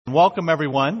Welcome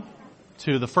everyone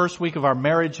to the first week of our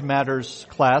Marriage Matters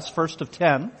class, first of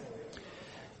 10.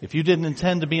 If you didn't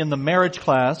intend to be in the marriage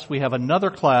class, we have another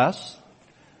class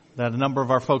that a number of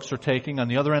our folks are taking on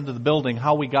the other end of the building,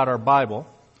 How We Got Our Bible,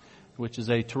 which is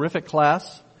a terrific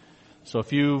class. So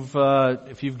if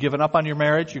you've given up on your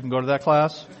marriage, you can go to that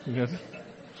class.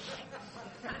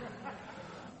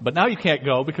 But now you can't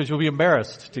go because you'll be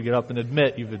embarrassed to get up and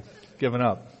admit you've given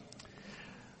up.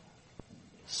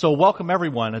 So welcome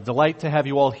everyone. A delight to have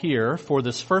you all here for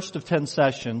this first of 10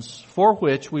 sessions, for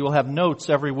which we will have notes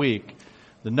every week.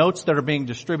 The notes that are being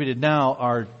distributed now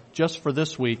are just for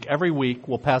this week. Every week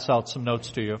we'll pass out some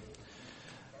notes to you.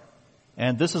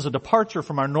 And this is a departure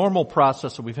from our normal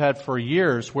process that we've had for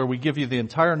years, where we give you the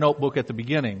entire notebook at the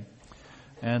beginning.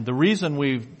 And the reason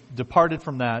we've departed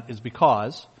from that is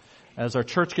because as our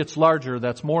church gets larger,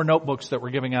 that's more notebooks that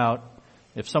we're giving out.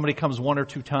 If somebody comes one or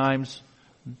two times,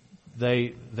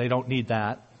 they don't need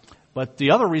that. But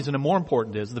the other reason, and more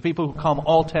important, is the people who come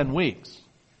all 10 weeks.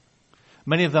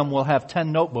 Many of them will have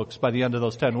 10 notebooks by the end of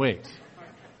those 10 weeks.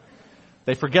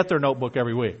 They forget their notebook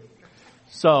every week.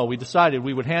 So we decided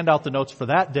we would hand out the notes for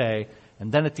that day,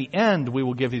 and then at the end we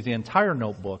will give you the entire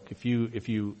notebook. If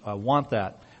you want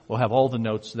that, we'll have all the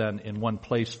notes then in one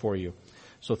place for you.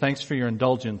 So thanks for your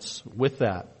indulgence with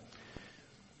that.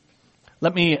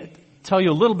 Let me tell you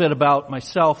a little bit about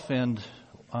myself and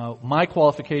my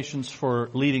qualifications for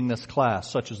leading this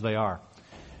class, such as they are.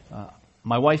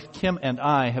 My wife Kim and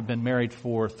I have been married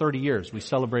for 30 years. We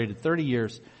celebrated 30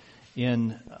 years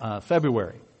in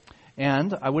February.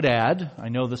 And I would add, I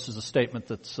know this is a statement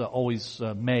that's always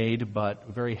made, but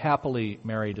very happily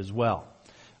married as well.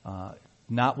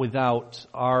 Not without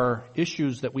our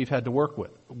issues that we've had to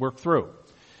work through.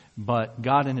 But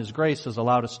God in His grace has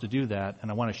allowed us to do that, and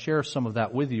I want to share some of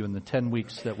that with you in the 10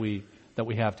 weeks that we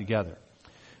have together.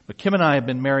 But Kim and I have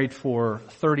been married for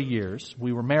 30 years.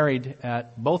 We were married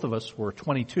both of us were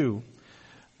 22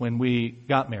 when we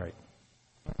got married.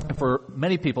 And for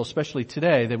many people, especially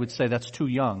today, they would say that's too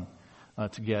young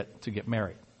to get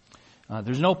married.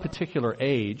 There's no particular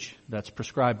age that's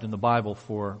prescribed in the Bible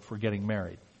for getting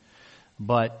married.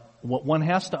 But what one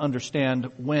has to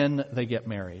understand when they get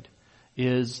married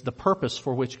is the purpose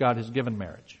for which God has given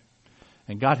marriage.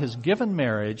 And God has given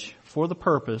marriage for the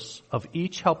purpose of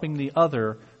each helping the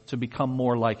other to become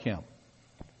more like Him.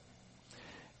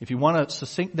 If you want a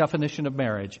succinct definition of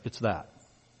marriage, it's that.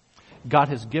 God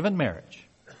has given marriage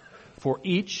for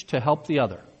each to help the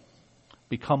other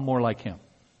become more like Him.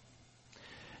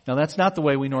 Now that's not the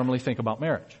way we normally think about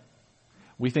marriage.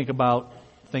 We think about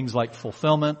things like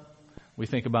fulfillment. We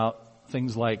think about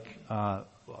things like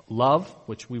love,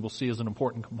 which we will see as an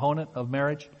important component of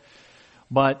marriage.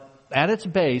 But at its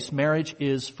base, marriage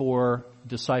is for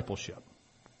discipleship.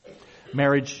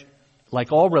 Marriage,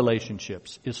 like all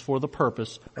relationships, is for the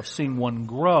purpose of seeing one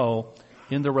grow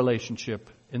in the relationship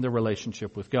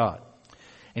with God.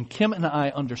 And Kim and I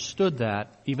understood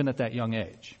that even at that young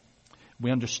age. We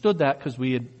understood that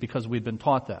because we'd been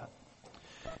taught that.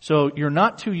 So you're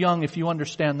not too young if you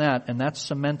understand that, and that's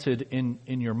cemented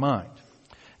in your mind.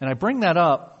 And I bring that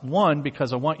up, one,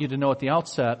 because I want you to know at the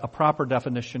outset a proper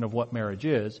definition of what marriage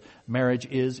is. Marriage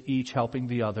is each helping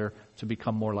the other to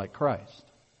become more like Christ.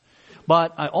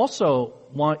 But I also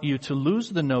want you to lose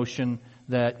the notion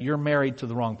that you're married to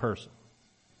the wrong person.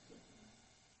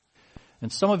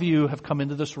 And some of you have come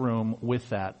into this room with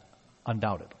that,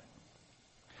 undoubtedly.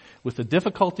 With the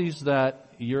difficulties that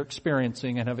you're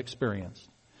experiencing and have experienced,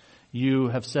 you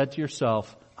have said to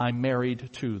yourself, I'm married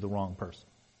to the wrong person.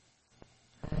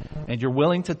 And you're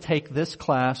willing to take this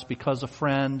class because a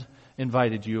friend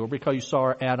invited you, or because you saw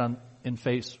our ad on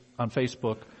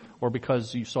Facebook, or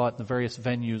because you saw it in the various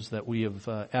venues that we have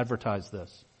advertised this.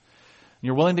 And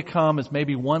you're willing to come as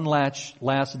maybe one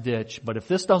last ditch, but if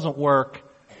this doesn't work,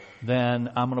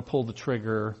 then I'm going to pull the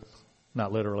trigger,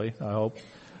 not literally, I hope,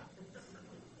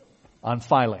 on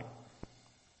filing.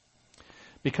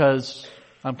 Because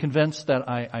I'm convinced that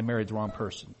I married the wrong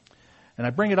person. And I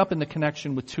bring it up in the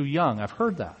connection with too young. I've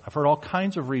heard that. I've heard all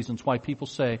kinds of reasons why people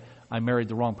say I married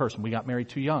the wrong person. We got married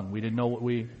too young. We didn't know what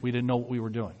we were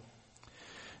doing.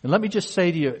 And let me just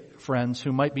say to you, friends,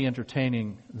 who might be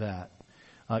entertaining that,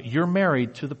 you're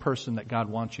married to the person that God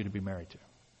wants you to be married to.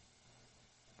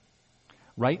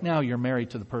 Right now, you're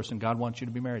married to the person God wants you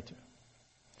to be married to.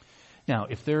 Now,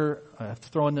 I have to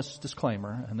throw in this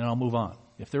disclaimer, and then I'll move on.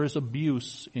 If there is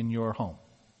abuse in your home,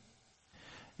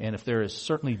 and if there is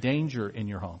certainly danger in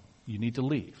your home, you need to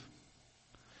leave.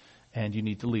 And you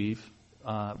need to leave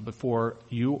before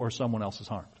you or someone else is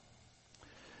harmed.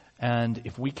 And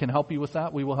if we can help you with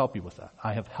that, we will help you with that.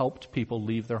 I have helped people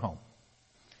leave their home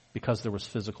because there was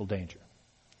physical danger.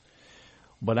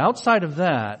 But outside of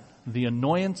that, the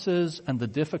annoyances and the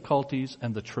difficulties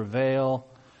and the travail,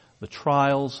 the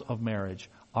trials of marriage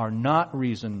are not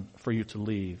reason for you to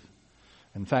leave.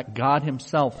 In fact, God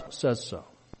himself says so.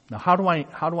 Now, how do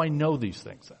I know these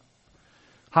things then?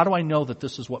 How do I know that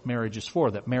this is what marriage is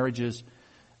for? That marriage is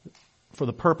for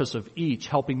the purpose of each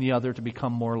helping the other to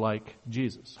become more like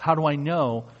Jesus? How do I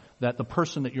know that the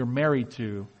person that you're married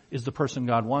to is the person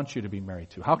God wants you to be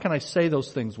married to? How can I say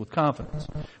those things with confidence?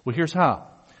 Well, here's how.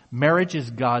 Marriage is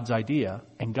God's idea,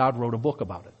 and God wrote a book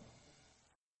about it.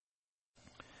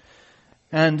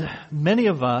 And many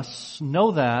of us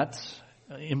know that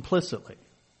implicitly,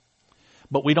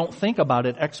 but we don't think about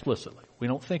it explicitly. We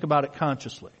don't think about it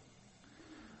consciously.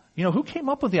 You know, who came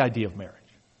up with the idea of marriage?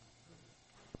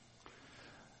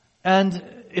 And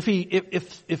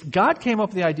if God came up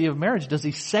with the idea of marriage, does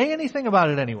he say anything about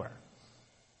it anywhere?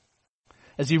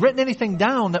 Has he written anything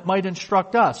down that might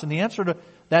instruct us? And the answer to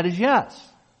that is yes.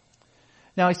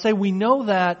 Now I say we know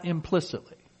that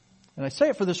implicitly. And I say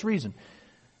it for this reason.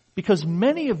 Because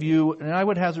many of you, and I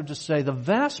would hazard to say the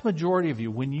vast majority of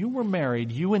you, when you were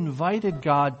married, you invited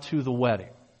God to the wedding.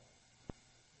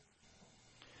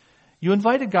 You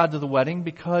invited God to the wedding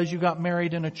because you got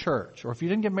married in a church. Or if you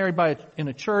didn't get married in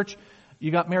a church, you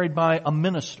got married by a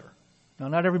minister. Now,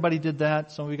 not everybody did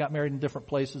that. Some of you got married in different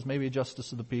places, maybe a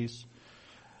justice of the peace.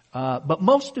 But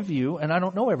most of you, and I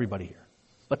don't know everybody here,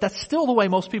 but that's still the way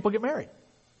most people get married.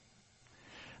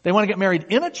 They want to get married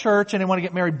in a church and they want to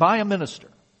get married by a minister.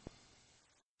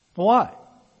 Well, why?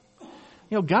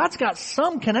 You know, God's got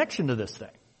some connection to this thing.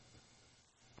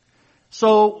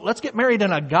 So let's get married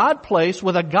in a God place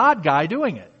with a God guy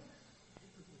doing it.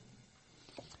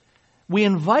 We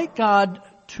invite God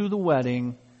to the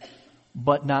wedding,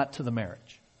 but not to the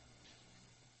marriage.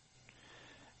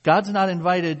 God's not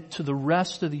invited to the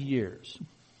rest of the years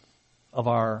of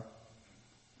our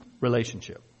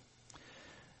relationship.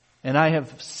 And I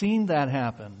have seen that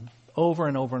happen over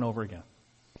and over and over again.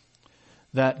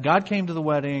 That God came to the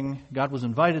wedding, God was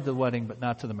invited to the wedding, but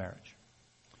not to the marriage.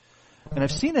 And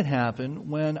I've seen it happen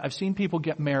when I've seen people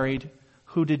get married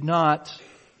who did not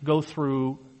go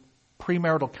through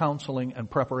premarital counseling and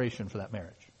preparation for that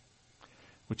marriage.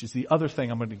 Which is the other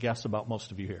thing I'm going to guess about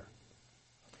most of you here.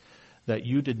 That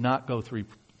you did not go through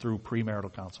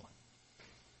premarital counseling.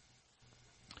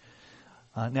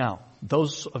 Now,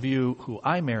 those of you who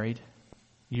I married,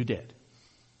 you did.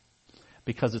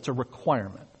 Because it's a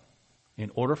requirement. In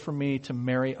order for me to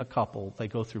marry a couple, they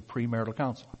go through premarital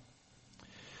counseling.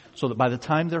 So that by the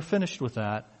time they're finished with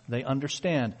that, they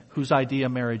understand whose idea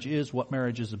marriage is, what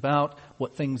marriage is about,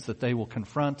 what things that they will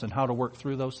confront, and how to work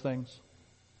through those things.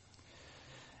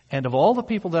 And of all the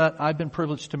people that I've been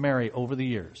privileged to marry over the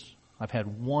years, I've had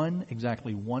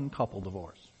exactly one couple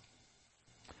divorce.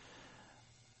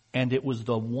 And it was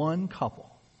the one couple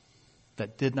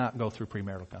that did not go through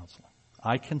premarital counseling.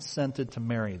 I consented to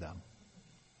marry them.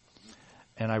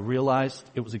 And I realized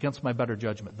it was against my better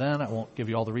judgment then. I won't give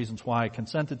you all the reasons why I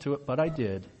consented to it, but I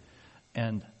did.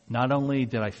 And not only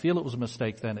did I feel it was a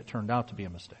mistake then, it turned out to be a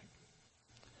mistake.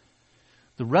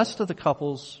 The rest of the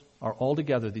couples are all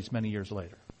together these many years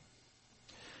later.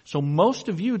 So most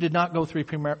of you did not go through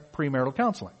premarital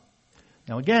counseling.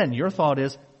 Now again, your thought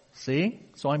is, see,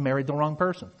 so I married the wrong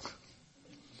person.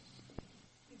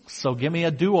 So give me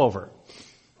a do-over.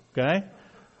 Okay?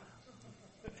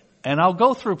 And I'll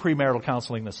go through premarital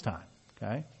counseling this time.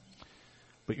 Okay?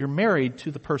 But you're married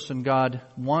to the person God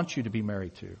wants you to be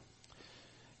married to.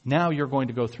 Now you're going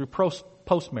to go through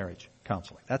post-marriage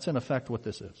counseling. That's in effect what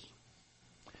this is.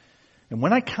 And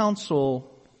when I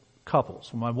counsel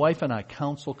couples, when my wife and I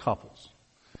counsel couples,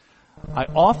 I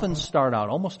often start out,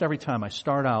 almost every time I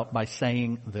start out by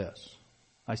saying this.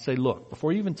 I say, look,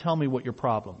 before you even tell me what your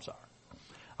problems are,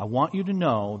 I want you to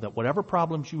know that whatever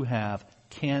problems you have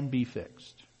can be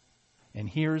fixed. And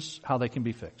here's how they can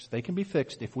be fixed. They can be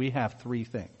fixed if we have three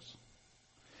things.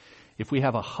 If we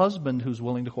have a husband who's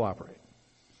willing to cooperate.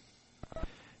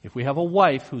 If we have a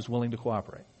wife who's willing to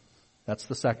cooperate. That's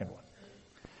the second one.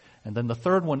 And then the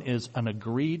third one is an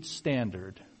agreed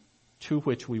standard to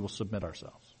which we will submit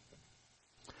ourselves.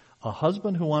 A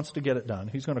husband who wants to get it done,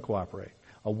 he's going to cooperate.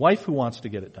 A wife who wants to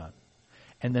get it done.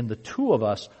 And then the two of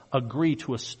us agree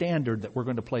to a standard that we're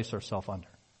going to place ourselves under.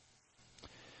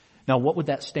 Now, what would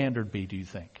that standard be, do you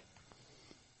think?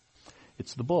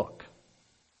 It's the book.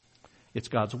 It's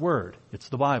God's Word. It's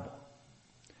the Bible.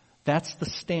 That's the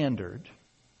standard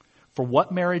for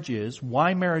what marriage is,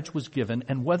 why marriage was given,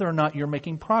 and whether or not you're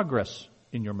making progress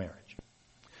in your marriage.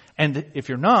 And if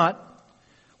you're not,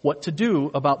 what to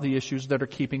do about the issues that are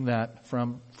keeping that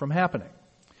from happening.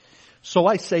 So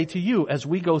I say to you, as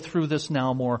we go through this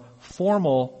now more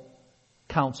formal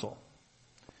counsel.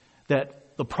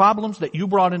 That the problems that you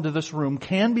brought into this room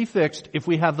can be fixed if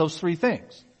we have those three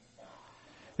things.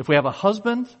 If we have a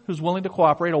husband who's willing to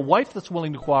cooperate, a wife that's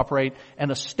willing to cooperate, and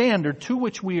a standard to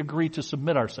which we agree to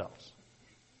submit ourselves.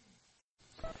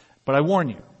 But I warn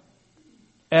you,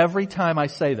 every time I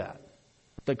say that,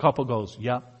 the couple goes,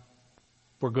 yeah,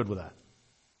 we're good with that.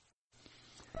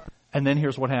 And then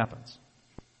here's what happens.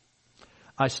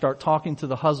 I start talking to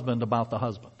the husband about the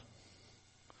husband.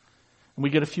 And we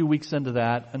get a few weeks into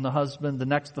that, and the husband,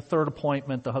 the third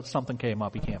appointment, something came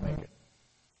up, he can't make it.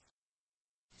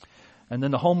 And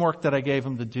then the homework that I gave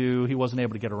him to do, he wasn't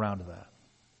able to get around to that.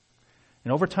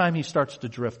 And over time he starts to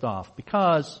drift off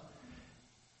because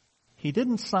he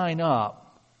didn't sign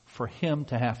up for him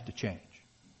to have to change.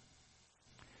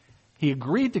 He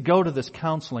agreed to go to this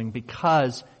counseling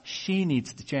because she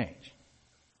needs to change.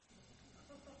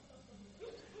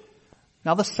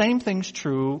 Now the same thing's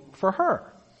true for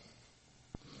her.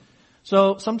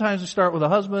 So sometimes I start with a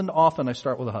husband, often I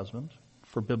start with a husband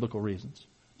for biblical reasons.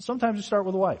 Sometimes I start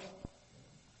with a wife.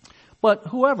 But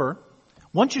whoever,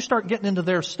 once you start getting into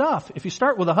their stuff, if you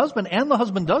start with a husband and the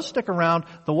husband does stick around,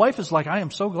 the wife is like, I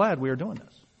am so glad we are doing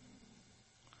this.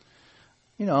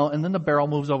 And then the barrel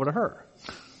moves over to her.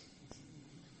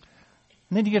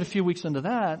 And then you get a few weeks into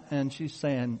that and she's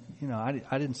saying,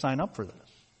 I didn't sign up for this.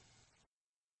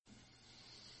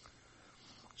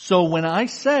 So when I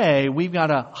say we've got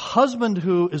a husband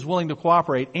who is willing to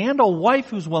cooperate and a wife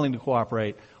who's willing to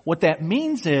cooperate, what that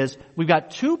means is we've got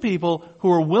two people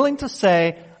who are willing to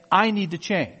say, I need to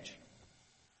change.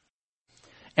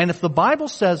 And if the Bible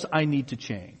says I need to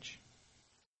change,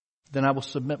 then I will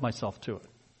submit myself to it.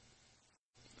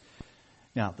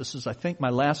 Now, this is, I think,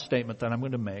 my last statement that I'm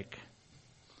going to make,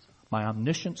 my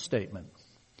omniscient statement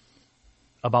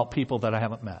about people that I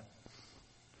haven't met.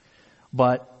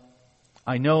 But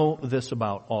I know this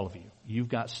about all of you. You've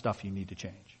got stuff you need to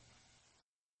change.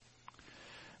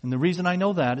 And the reason I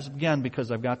know that is, again,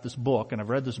 because I've got this book, and I've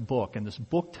read this book, and this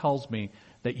book tells me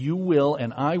that you will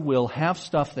and I will have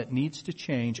stuff that needs to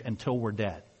change until we're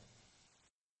dead.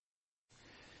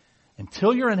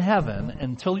 Until you're in heaven,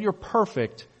 until you're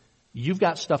perfect, you've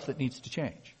got stuff that needs to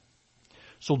change.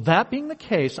 So that being the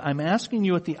case, I'm asking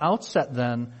you at the outset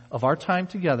then of our time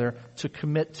together to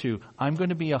commit to, I'm going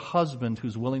to be a husband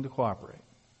who's willing to cooperate.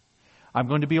 I'm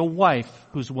going to be a wife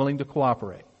who's willing to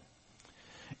cooperate.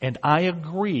 And I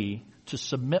agree to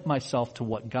submit myself to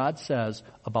what God says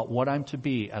about what I'm to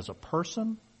be as a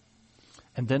person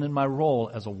and then in my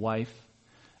role as a wife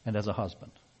and as a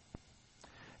husband.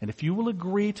 And if you will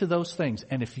agree to those things,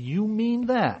 and if you mean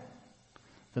that,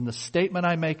 then the statement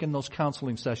I make in those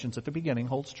counseling sessions at the beginning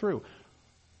holds true.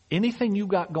 Anything you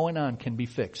got going on can be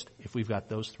fixed if we've got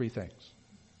those three things.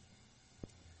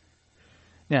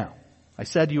 Now, I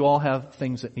said you all have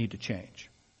things that need to change.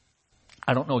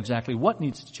 I don't know exactly what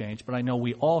needs to change, but I know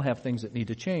we all have things that need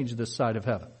to change this side of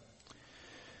heaven.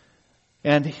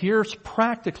 And here's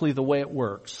practically the way it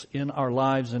works in our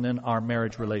lives and in our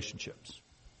marriage relationships.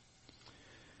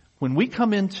 When we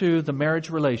come into the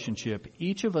marriage relationship,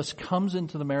 each of us comes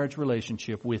into the marriage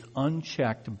relationship with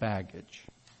unchecked baggage.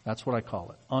 That's what I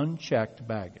call it, unchecked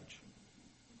baggage.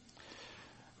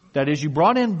 That is, you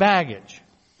brought in baggage,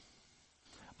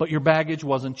 but your baggage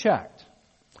wasn't checked.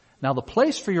 Now, the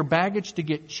place for your baggage to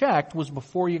get checked was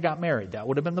before you got married. That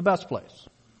would have been the best place.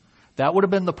 That would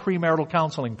have been the premarital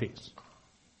counseling piece.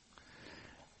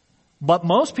 But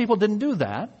most people didn't do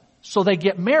that, so they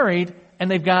get married and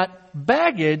they've got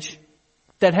baggage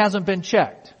that hasn't been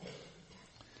checked.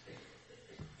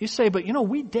 You say, but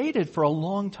we dated for a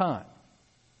long time.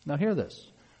 Now hear this.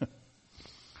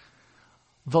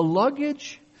 The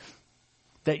luggage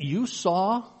that you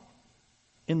saw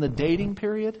in the dating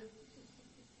period,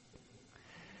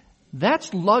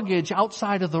 that's luggage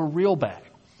outside of the real bag.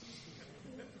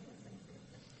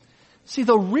 See,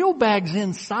 the real bag's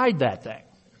inside that thing.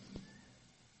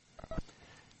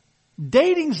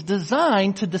 Dating's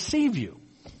designed to deceive you.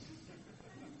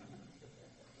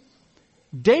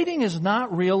 Dating is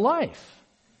not real life.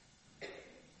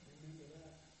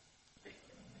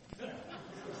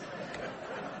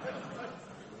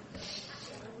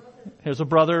 Here's a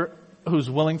brother who's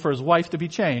willing for his wife to be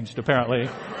changed, apparently.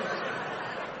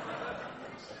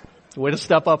 Way to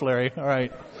step up, Larry. All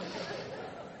right.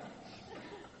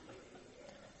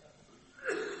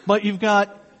 But you've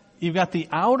got the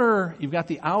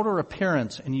outer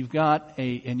appearance, and you've got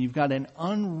an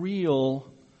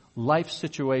unreal life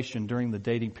situation during the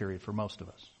dating period for most of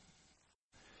us.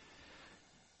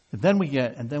 And then we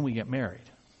get married,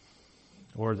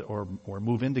 or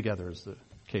move in together, as the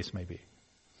case may be.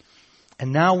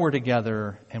 And now we're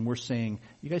together, and we're seeing.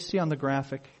 You guys see on the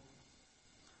graphic?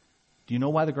 Do you know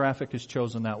why the graphic is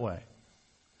chosen that way?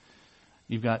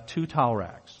 You've got 2 towel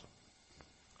racks.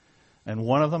 And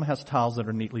one of them has towels that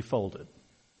are neatly folded.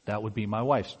 That would be my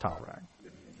wife's towel rack.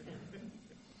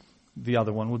 The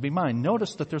other one would be mine.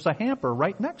 Notice that there's a hamper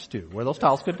right next to where those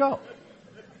towels could go.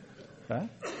 Okay?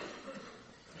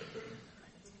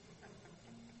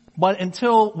 But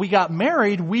until we got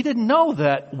married, we didn't know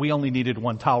that we only needed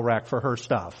 1 towel rack for her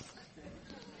stuff.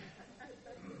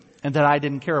 And that I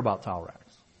didn't care about towel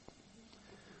racks.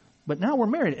 But now we're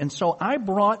married. And so I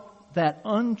brought that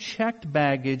unchecked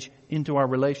baggage into our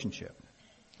relationship.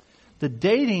 The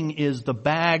dating is the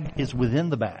bag is within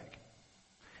the bag.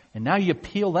 And now you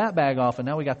peel that bag off, and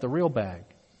now we got the real bag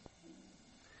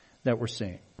that we're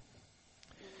seeing.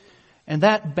 And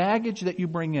that baggage that you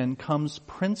bring in comes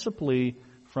principally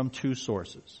from 2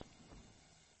 sources.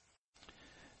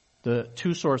 The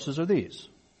 2 sources are these: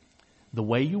 the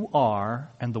way you are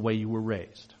and the way you were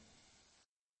raised.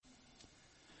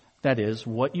 That is,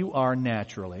 what you are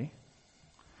naturally,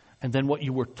 and then what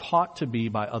you were taught to be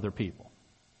by other people.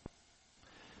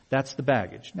 That's the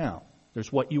baggage. Now,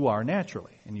 there's what you are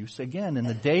naturally. And you say, again, in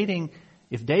the dating,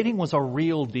 if dating was a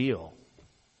real deal,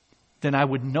 then I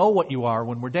would know what you are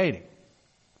when we're dating.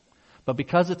 But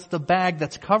because it's the bag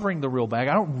that's covering the real bag,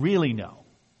 I don't really know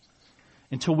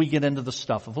until we get into the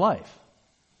stuff of life.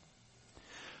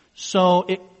 So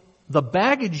the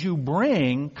baggage you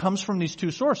bring comes from these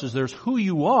 2 sources. There's who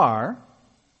you are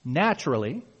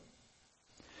naturally.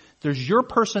 There's your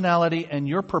personality and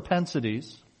your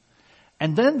propensities.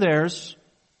 And then there's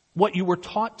what you were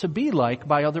taught to be like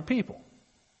by other people.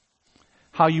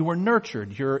 How you were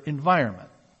nurtured, your environment.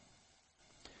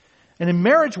 And in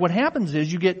marriage, what happens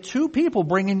is you get 2 people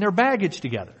bringing their baggage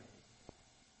together.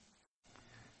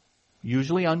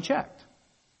 Usually unchecked.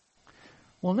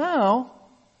 Well, now,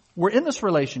 we're in this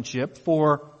relationship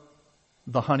for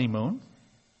the honeymoon.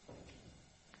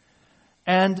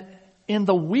 And in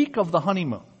the week of the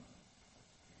honeymoon,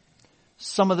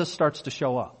 some of this starts to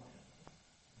show up.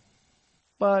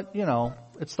 But,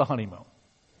 it's the honeymoon.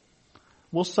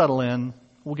 We'll settle in.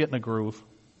 We'll get in a groove.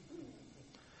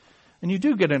 And you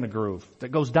do get in a groove that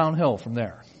goes downhill from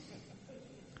there.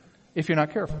 If you're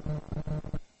not careful.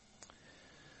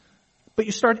 But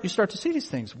you start to see these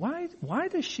things. Why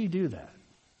does she do that?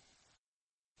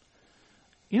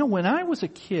 When I was a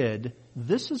kid,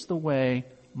 this is the way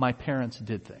my parents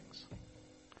did things.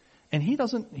 And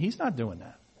he's not doing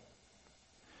that.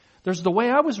 There's the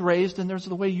way I was raised and there's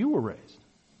the way you were raised.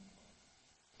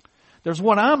 There's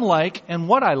what I'm like and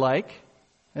what I like,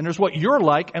 and there's what you're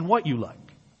like and what you like.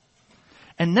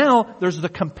 And now there's the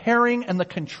comparing and the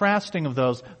contrasting of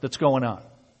those that's going on.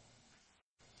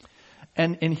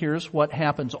 And here's what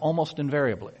happens almost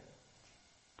invariably.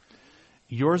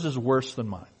 Yours is worse than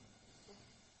mine.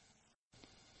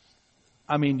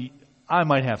 I mean, I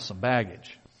might have some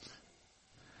baggage.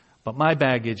 But my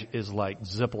baggage is like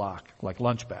Ziploc, like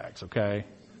lunch bags, okay?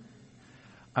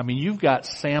 I mean, you've got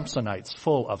Samsonites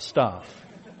full of stuff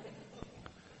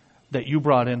that you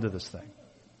brought into this thing.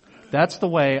 That's the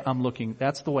way I'm looking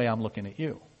at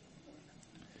you.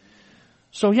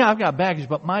 So yeah, I've got baggage,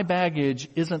 but my baggage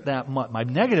isn't that much. My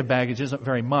negative baggage isn't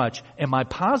very much, and my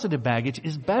positive baggage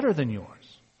is better than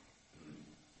yours.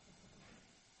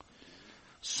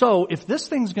 So if this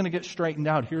thing's going to get straightened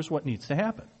out, here's what needs to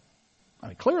happen. I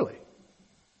mean,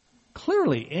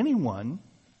 clearly anyone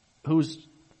who's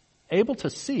able to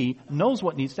see knows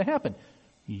what needs to happen.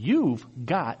 You've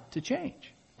got to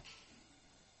change.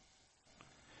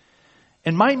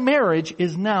 And my marriage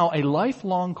is now a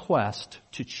lifelong quest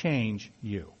to change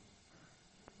you.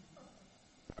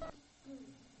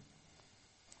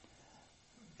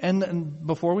 And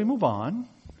before we move on,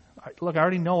 I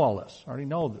already know all this. I already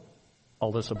know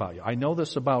all this about you. I know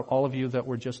this about all of you that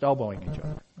were just elbowing each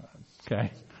other.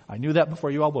 Okay? I knew that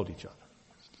before you elbowed each other.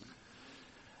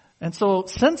 And so,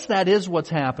 since that is what's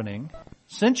happening,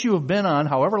 since you have been on,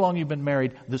 however long you've been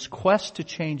married, this quest to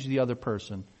change the other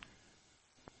person,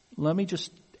 let me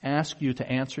just ask you to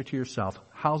answer to yourself,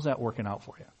 how's that working out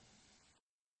for you?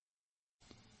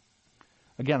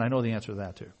 Again, I know the answer to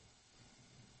that too.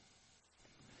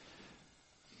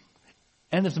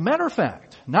 And as a matter of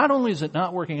fact, not only is it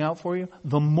not working out for you,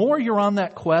 the more you're on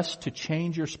that quest to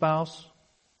change your spouse,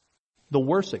 the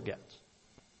worse it gets.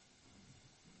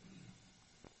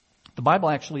 The Bible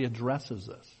actually addresses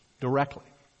this directly.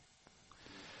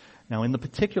 Now, in the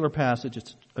particular passage,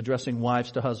 it's addressing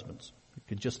wives to husbands. It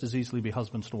could just as easily be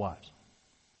husbands to wives.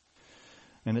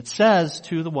 And it says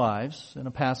to the wives in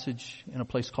a passage in a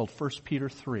place called 1 Peter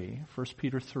 3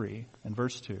 and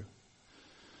verse 2.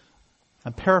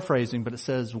 I'm paraphrasing, but it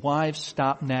says, wives,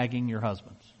 stop nagging your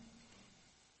husbands.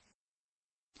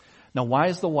 Now, why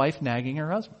is the wife nagging her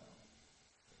husband?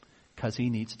 Because he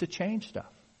needs to change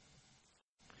stuff.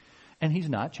 And he's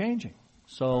not changing.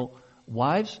 So,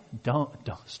 wives, don't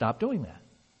stop doing that.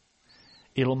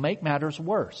 It'll make matters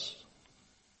worse.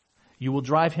 You will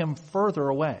drive him further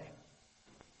away.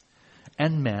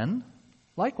 And men,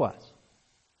 likewise.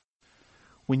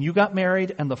 When you got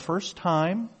married and the first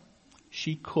time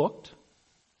she cooked,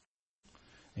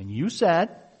 and you said,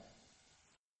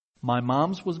 my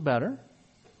mom's was better,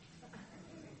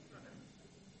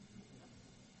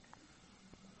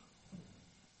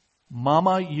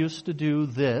 Mama used to do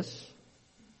this.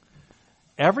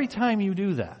 Every time you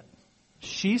do that,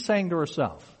 she's saying to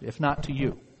herself, if not to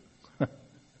you,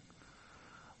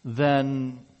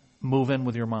 then move in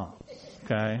with your mom.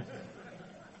 Okay?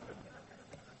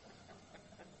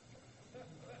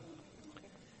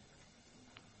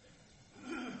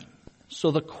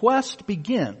 So the quest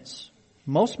begins.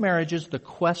 Most marriages, the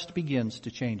quest begins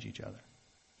to change each other.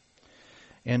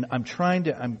 And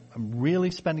I'm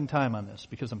really spending time on this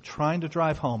because I'm trying to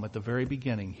drive home at the very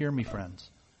beginning. Hear me,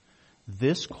 friends.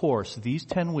 This course, these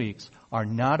 10 weeks, are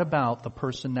not about the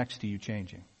person next to you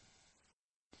changing.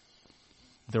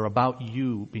 They're about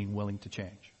you being willing to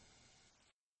change.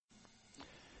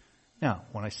 Now,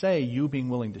 when I say you being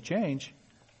willing to change,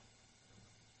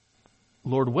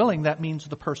 Lord willing, that means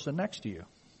the person next to you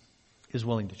is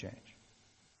willing to change.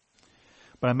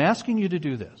 But I'm asking you to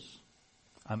do this.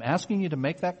 I'm asking you to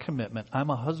make that commitment. I'm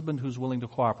a husband who's willing to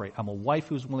cooperate. I'm a wife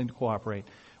who's willing to cooperate.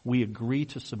 We agree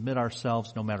to submit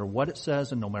ourselves, no matter what it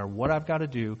says and no matter what I've got to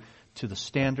do, to the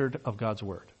standard of God's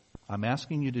Word. I'm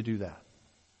asking you to do that.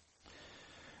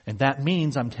 And that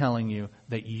means I'm telling you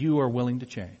that you are willing to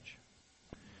change.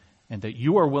 And that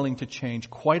you are willing to change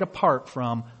quite apart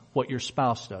from what your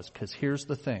spouse does. Because here's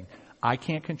the thing. I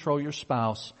can't control your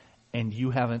spouse, and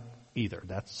you haven't either.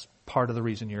 That's part of the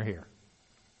reason you're here.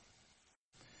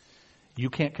 You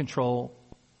can't control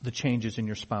the changes in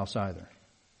your spouse either.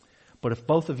 But if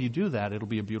both of you do that, it'll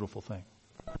be a beautiful thing.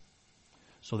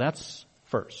 So that's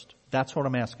first. That's what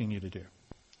I'm asking you to do.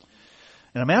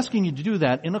 And I'm asking you to do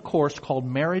that in a course called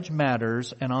Marriage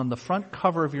Matters, and on the front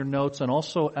cover of your notes and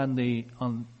also on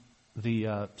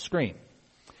the screen,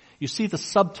 you see the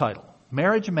subtitle,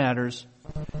 Marriage Matters,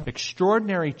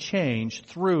 Extraordinary Change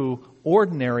Through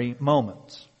Ordinary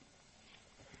Moments.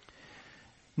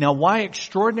 Now, why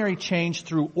extraordinary change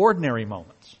through ordinary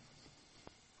moments?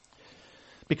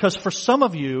 Because for some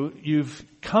of you, you've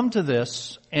come to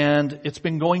this and it's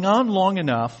been going on long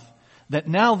enough that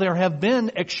now there have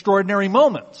been extraordinary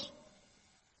moments.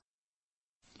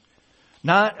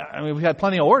 We've had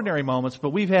plenty of ordinary moments, but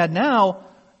we've had now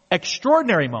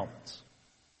extraordinary moments.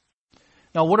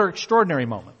 Now, what are extraordinary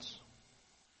moments?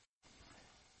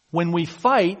 When we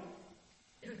fight,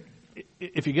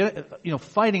 if you get,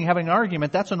 fighting, having an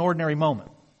argument, that's an ordinary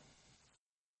moment.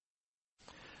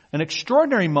 An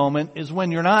extraordinary moment is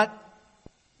when you're not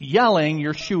yelling,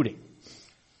 you're shooting.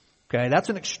 Okay, that's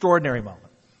an extraordinary moment.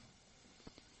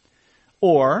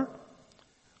 Or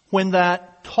when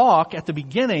that talk at the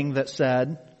beginning that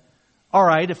said, all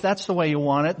right, if that's the way you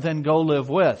want it, then go live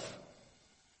with.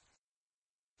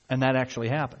 And that actually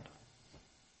happened.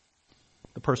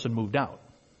 The person moved out.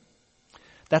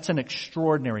 That's an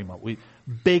extraordinary moment.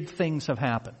 Big things have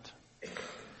happened.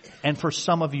 And for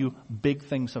some of you, big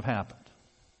things have happened.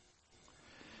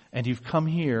 And you've come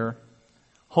here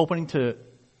hoping to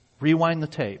rewind the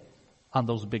tape on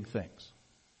those big things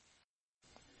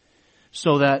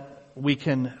so that we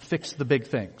can fix the big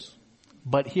things.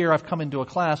 But here I've come into a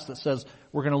class that says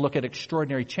we're going to look at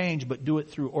extraordinary change, but do it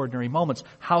through ordinary moments.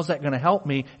 How's that going to help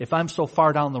me if I'm so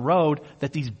far down the road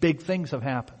that these big things have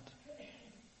happened?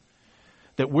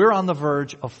 That we're on the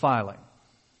verge of filing.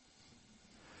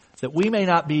 That we may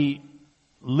not be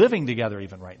living together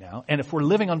even right now. And if we're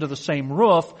living under the same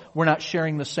roof, we're not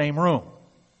sharing the same room.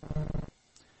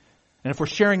 And if we're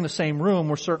sharing the same room,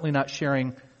 we're certainly not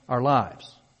sharing our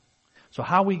lives. So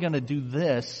how are we going to do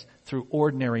this through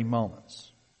ordinary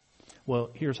moments?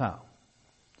 Well, here's how.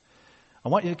 I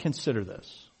want you to consider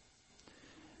this.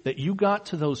 That you got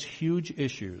to those huge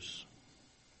issues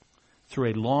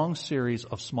through a long series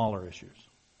of smaller issues.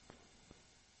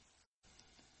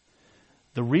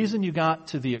 The reason you got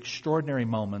to the extraordinary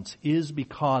moments is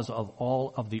because of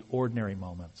all of the ordinary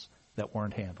moments that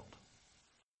weren't handled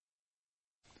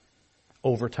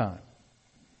over time.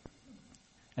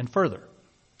 And further,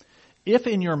 if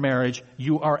in your marriage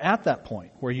you are at that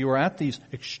point where you are at these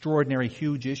extraordinary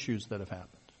huge issues that have happened,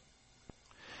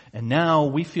 and now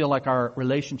we feel like our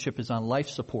relationship is on life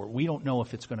support, we don't know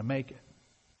if it's going to make it.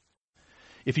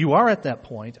 If you are at that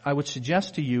point, I would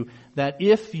suggest to you that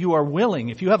if you are willing,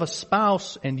 if you have a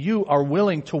spouse and you are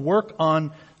willing to work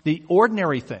on the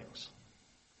ordinary things,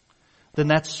 then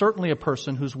that's certainly a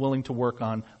person who's willing to work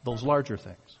on those larger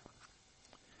things.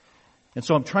 And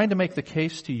so I'm trying to make the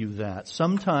case to you that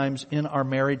sometimes in our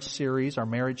marriage series, our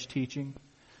marriage teaching,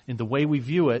 in the way we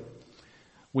view it,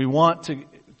 we want to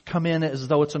come in as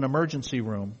though it's an emergency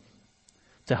room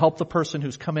to help the person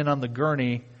who's come in on the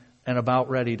gurney and about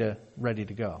ready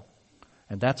to go.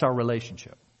 And that's our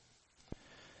relationship.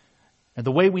 And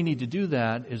the way we need to do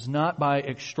that is not by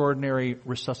extraordinary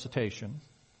resuscitation,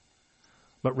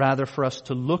 but rather for us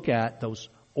to look at those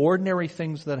ordinary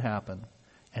things that happen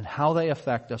and how they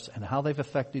affect us and how they've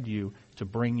affected you to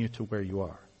bring you to where you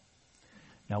are.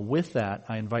 Now with that,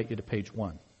 I invite you to page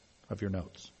 1 of your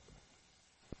notes.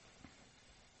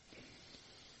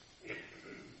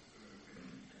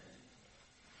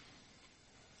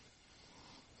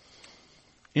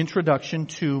 Introduction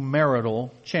to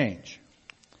Marital Change.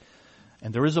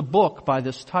 And there is a book by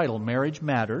this title, Marriage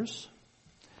Matters,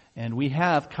 and we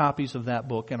have copies of that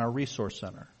book in our resource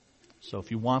center. So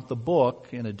if you want the book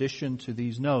in addition to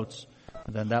these notes,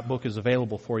 then that book is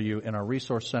available for you in our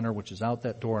resource center, which is out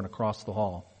that door and across the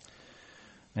hall.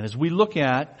 And as we look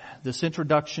at this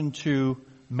introduction to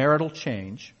marital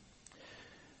change,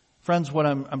 friends, what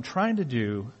I'm trying to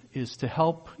do is to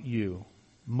help you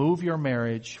move your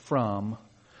marriage from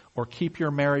or keep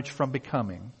your marriage from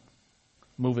becoming,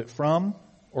 move it from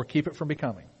or keep it from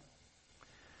becoming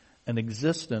an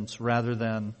existence rather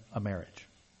than a marriage.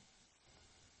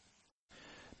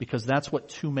 Because that's what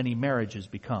too many marriages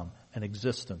become, an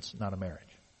existence, not a marriage.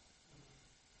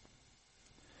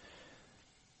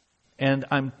 And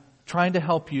I'm trying to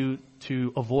help you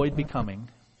to avoid becoming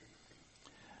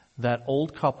that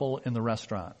old couple in the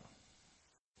restaurant.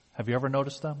 Have you ever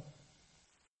noticed them?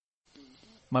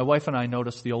 My wife and I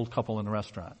noticed the old couple in the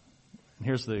restaurant. And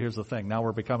here's the thing. Now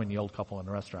we're becoming the old couple in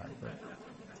the restaurant. But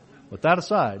with that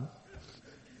aside,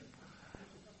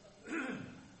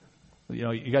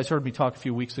 you guys heard me talk a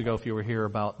few weeks ago, if you were here,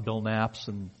 about Bill Knapp's,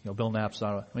 and Bill Knapp's.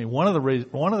 One of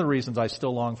the reasons I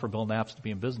still long for Bill Knapp's to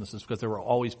be in business is because there were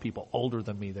always people older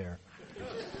than me there.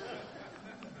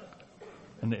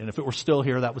 And if it were still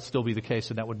here, that would still be the case,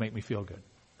 and that would make me feel good.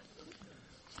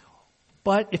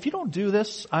 But if you don't do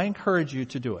this, I encourage you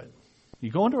to do it.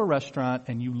 You go into a restaurant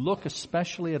and you look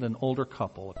especially at an older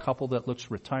couple, a couple that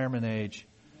looks retirement age,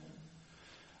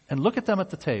 and look at them at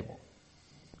the table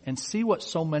and see what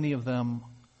so many of them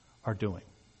are doing.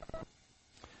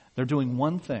 They're doing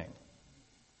one thing.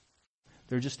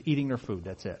 They're just eating their food.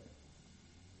 That's it.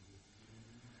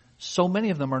 So many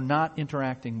of them are not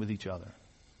interacting with each other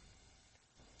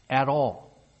at all.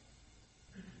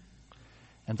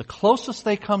 And the closest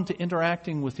they come to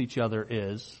interacting with each other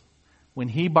is when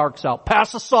he barks out,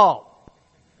 "Pass the salt!"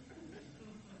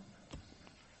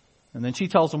 And then she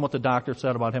tells him what the doctor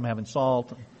said about him having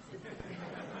salt.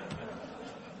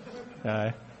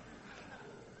 Okay.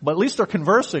 But at least they're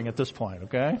conversing at this point,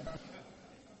 okay?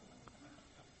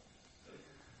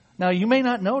 Now, you may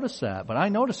not notice that, but I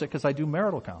notice it because I do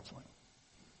marital counseling.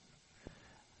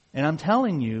 And I'm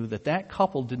telling you that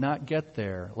couple did not get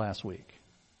there last week.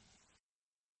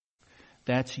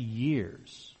 That's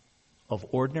years of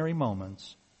ordinary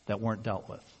moments that weren't dealt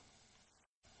with.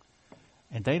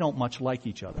 And they don't much like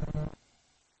each other.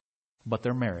 But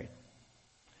they're married.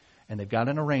 And they've got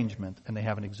an arrangement and they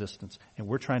have an existence. And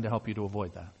we're trying to help you to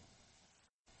avoid that.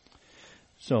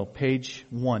 So, page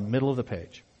 1, middle of the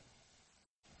page.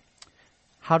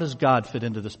 How does God fit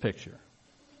into this picture?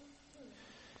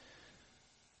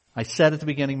 I said at the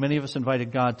beginning, many of us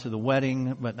invited God to the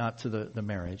wedding, but not to the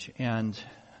marriage. And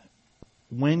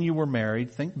when you were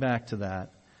married, think back to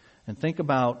that and think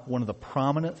about one of the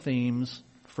prominent themes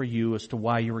for you as to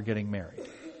why you were getting married.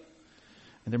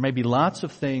 And there may be lots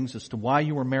of things as to why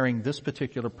you were marrying this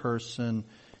particular person.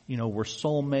 We're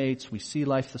soulmates. We see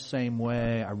life the same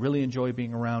way. I really enjoy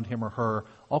being around him or her.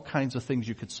 All kinds of things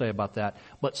you could say about that.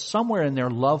 But somewhere in there,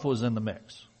 love was in the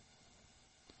mix.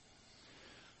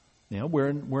 We're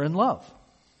in love.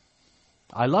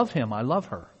 I love him. I love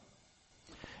her.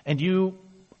 And you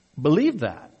believe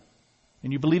that.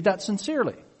 And you believe that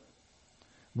sincerely.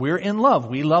 We're in love.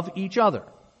 We love each other.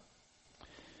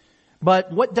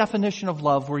 But what definition of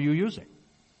love were you using?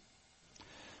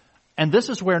 And this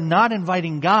is where not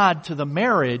inviting God to the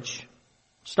marriage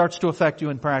starts to affect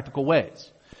you in practical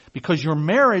ways. Because your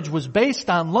marriage was based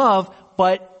on love,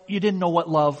 but you didn't know what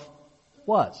love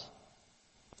was.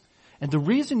 And the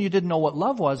reason you didn't know what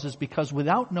love was is because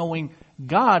without knowing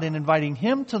God and inviting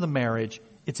Him to the marriage,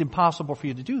 it's impossible for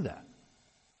you to do that.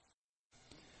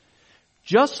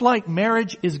 Just like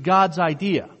marriage is God's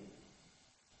idea,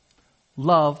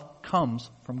 love comes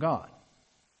from God.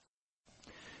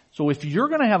 So if you're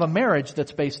going to have a marriage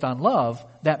that's based on love,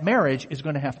 that marriage is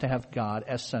going to have God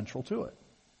as central to it.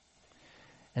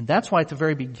 And that's why at the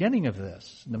very beginning of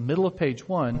this, in the middle of page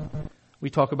 1, we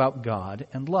talk about God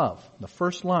and love. The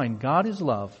first line, God is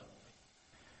love.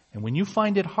 And when you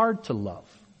find it hard to love,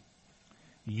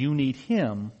 you need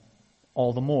Him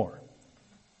all the more.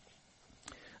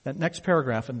 That next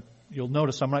paragraph, and you'll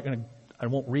notice I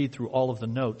won't read through all of the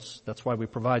notes. That's why we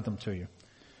provide them to you.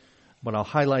 But I'll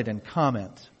highlight and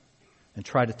comment and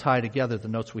try to tie together the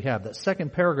notes we have. That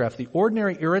second paragraph, the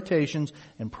ordinary irritations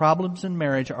and problems in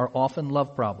marriage are often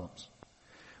love problems.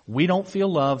 We don't feel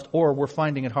loved, or we're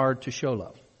finding it hard to show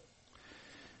love.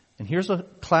 And here's a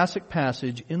classic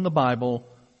passage in the Bible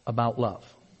about love.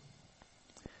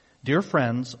 Dear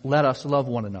friends, let us love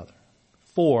one another,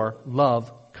 for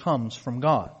love comes from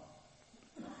God.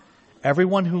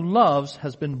 Everyone who loves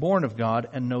has been born of God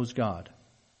and knows God.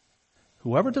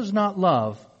 Whoever does not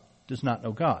love does not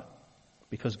know God,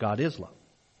 because God is love.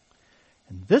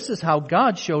 And this is how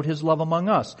God showed His love among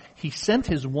us. He sent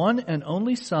His one and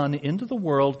only Son into the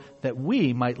world that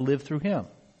we might live through Him.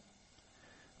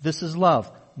 This is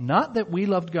love, not that we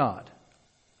loved God,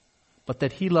 but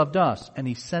that He loved us, and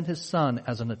He sent His Son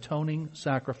as an atoning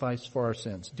sacrifice for our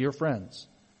sins. Dear friends,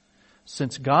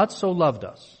 since God so loved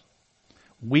us,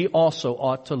 we also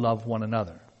ought to love one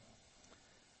another.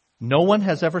 No one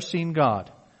has ever seen God,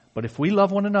 but if we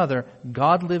love one another,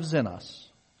 God lives in us,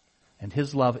 and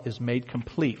His love is made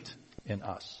complete in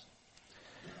us.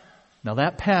 Now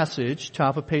that passage,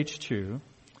 top of page 2,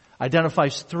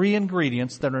 identifies 3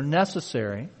 ingredients that are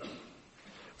necessary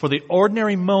for the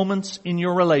ordinary moments in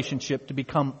your relationship to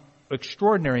become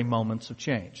extraordinary moments of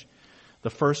change. The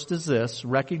first is this: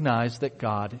 recognize that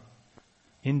God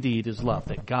indeed is love,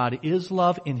 that God is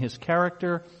love in His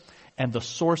character, and the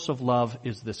source of love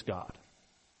is this God.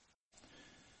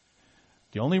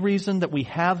 The only reason that we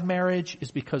have marriage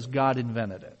is because God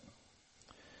invented it.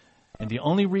 And the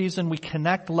only reason we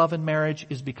connect love and marriage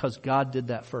is because God did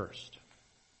that first.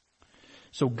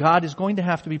 So God is going to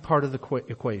have to be part of the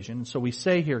equation. So we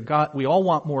say here, God, we all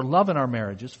want more love in our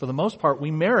marriages. For the most part,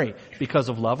 we marry because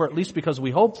of love, or at least because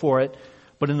we hope for it.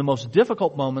 But in the most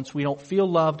difficult moments, we don't feel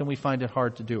loved and we find it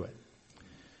hard to do it.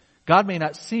 God may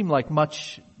not seem to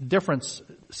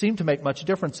make much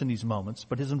difference in these moments,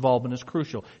 but His involvement is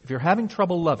crucial. If you're having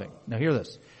trouble loving, now hear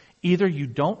this, either you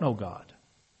don't know God,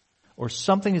 or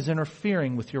something is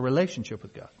interfering with your relationship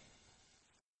with God.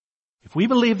 If we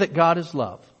believe that God is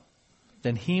love,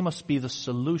 then He must be the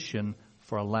solution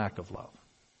for a lack of love.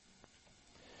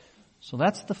 So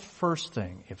that's the first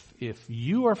thing. If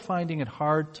you are finding it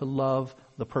hard to love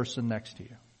the person next to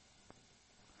you,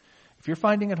 if you're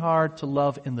finding it hard to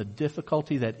love in the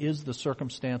difficulty that is the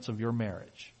circumstance of your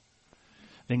marriage,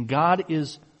 then God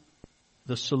is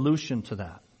the solution to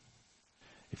that.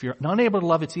 If you're unable to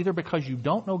love, it's either because you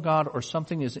don't know God or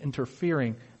something is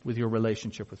interfering with your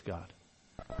relationship with God.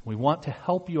 We want to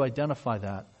help you identify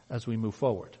that as we move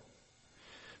forward.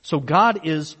 So God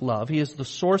is love. He is the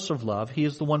source of love. He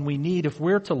is the one we need if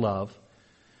we're to love.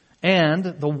 And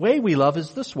the way we love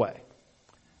is this way.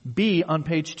 B, on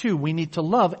page 2, we need to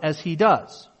love as He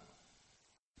does.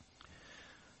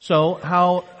 So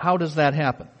how does that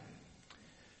happen?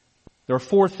 There are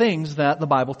 4 things that the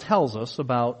Bible tells us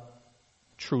about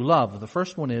true love. The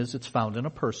first one is it's found in a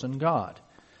person, God.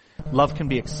 Love can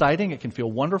be exciting, it can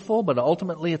feel wonderful, but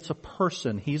ultimately it's a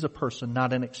person. He's a person,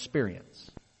 not an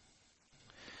experience.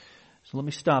 So let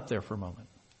me stop there for a moment.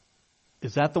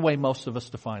 Is that the way most of us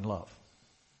define love?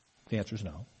 The answer is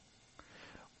no.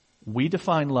 We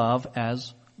define love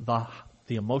as the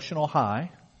emotional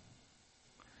high,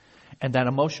 and that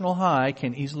emotional high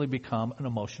can easily become an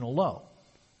emotional low.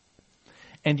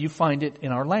 And you find it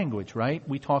in our language, right?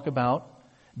 We talk about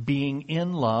being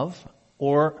in love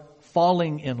or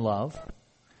falling in love,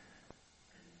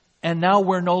 and now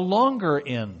we're no longer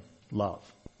in love,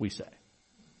 we say.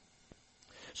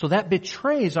 So that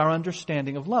betrays our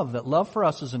understanding of love, that love for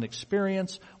us is an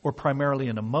experience or primarily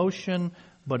an emotion,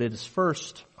 but it is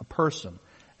first a person.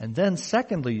 And then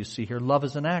secondly, you see here, love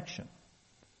is an action.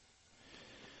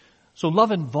 So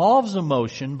love involves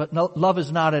emotion, but love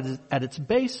is not at its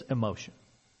base emotion.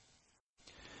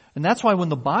 And that's why when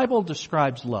the Bible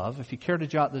describes love, if you care to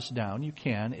jot this down, you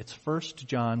can. It's 1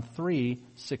 John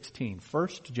 3:16.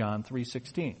 1 John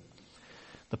 3:16.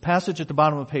 The passage at the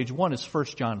bottom of page 1 is 1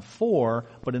 John 4,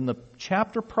 but in the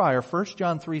chapter prior, 1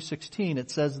 John 3:16, it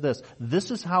says this: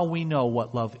 this is how we know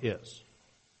what love is.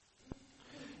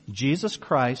 Jesus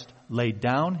Christ laid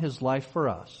down His life for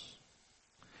us,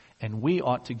 And we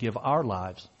ought to give our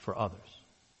lives for others.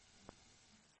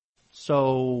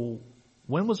 So,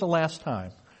 when was the last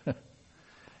time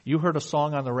you heard a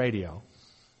song on the radio,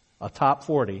 a top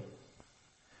 40,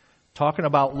 talking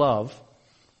about love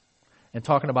and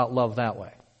talking about love that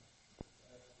way?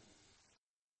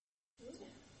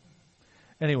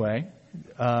 Anyway,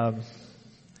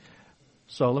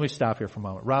 so let me stop here for a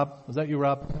moment. Rob, was that you,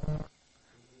 Rob?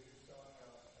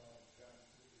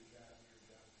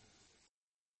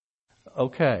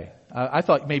 Okay. I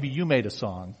thought maybe you made a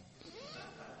song.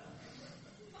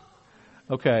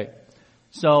 Okay.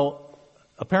 So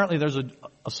apparently there's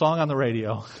a song on the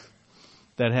radio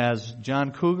that has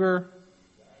John Cougar.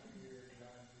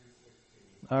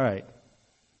 All right.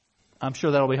 I'm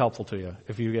sure that'll be helpful to you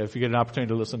if you get an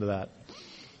opportunity to listen to that.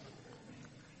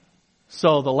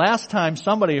 So the last time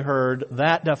somebody heard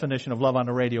that definition of love on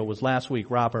the radio was last week.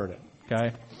 Rob heard it.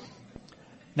 Okay.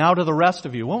 Now to the rest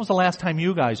of you. When was the last time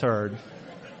you guys heard?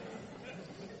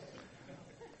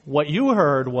 What you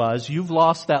heard was you've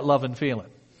lost that love and feeling.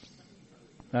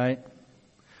 Right?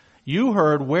 You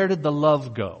heard, where did the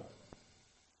love go?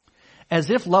 As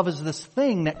if love is this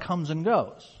thing that comes and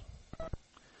goes.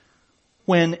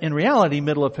 When in reality,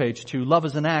 middle of page 2, love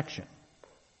is an action.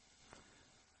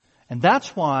 And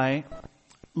that's why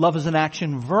love is an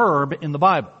action verb in the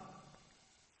Bible.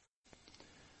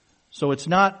 So it's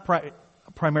not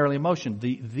primarily emotion.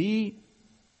 The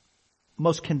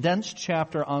most condensed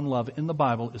chapter on love in the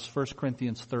Bible is 1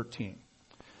 Corinthians 13.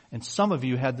 And some of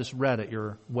you had this read at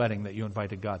your wedding that you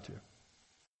invited God to.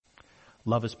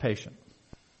 Love is patient.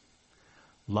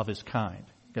 Love is kind.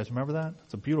 You guys remember that?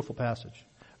 It's a beautiful passage.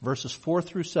 Verses 4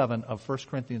 through 7 of 1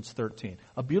 Corinthians 13.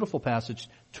 A beautiful passage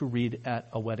to read at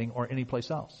a wedding or any place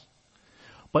else.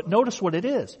 But notice what it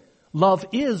is. Love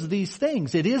is these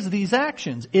things. It is these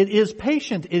actions. It is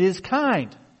patient. It is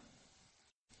kind.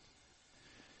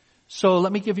 So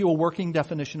let me give you a working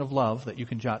definition of love that you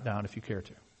can jot down if you care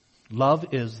to. Love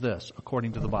is this,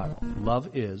 according to the Bible. Love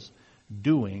is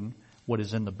doing what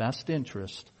is in the best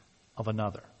interest of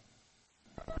another.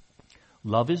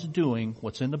 Love is doing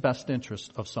what's in the best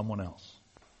interest of someone else.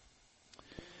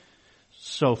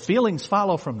 So feelings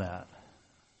follow from that.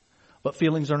 But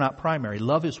feelings are not primary.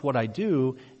 Love is what I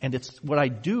do, and it's what I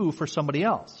do for somebody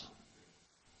else.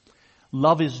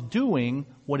 Love is doing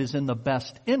what is in the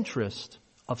best interest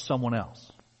of someone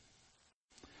else.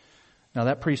 Now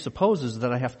that presupposes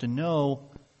that I have to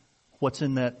know what's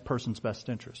in that person's best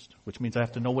interest, which means I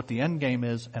have to know what the end game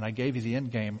is, and I gave you the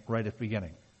end game right at the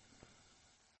beginning.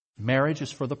 Marriage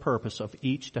is for the purpose of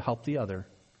each to help the other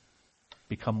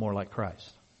become more like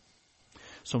Christ.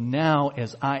 So now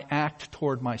as I act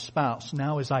toward my spouse,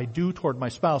 now as I do toward my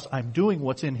spouse, I'm doing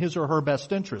what's in his or her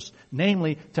best interest,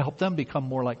 namely to help them become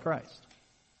more like Christ.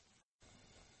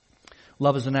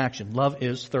 Love is an action. Love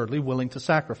is, thirdly, willing to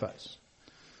sacrifice.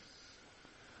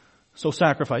 So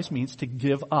sacrifice means to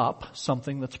give up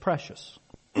something that's precious.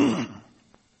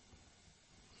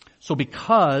 So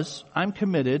because I'm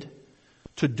committed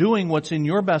to doing what's in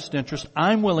your best interest,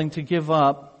 I'm willing to give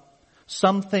up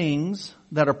some things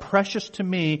that are precious to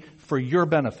me for your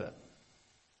benefit.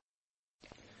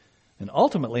 And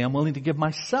ultimately, I'm willing to give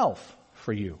myself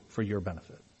for you, for your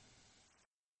benefit.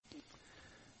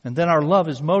 And then our love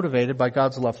is motivated by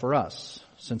God's love for us.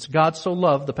 Since God so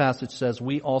loved, the passage says,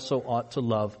 we also ought to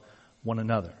love one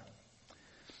another.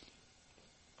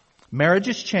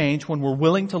 Marriages change when we're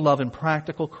willing to love in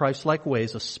practical, Christ-like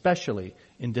ways, especially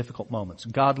in difficult moments.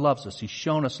 God loves us. He's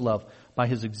shown us love by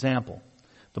His example.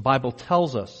 The Bible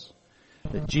tells us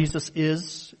that Jesus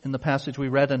is, in the passage we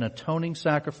read, an atoning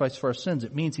sacrifice for our sins.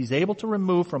 It means He's able to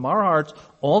remove from our hearts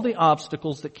all the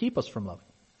obstacles that keep us from loving.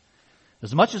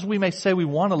 As much as we may say we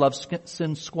want to love,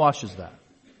 sin squashes that.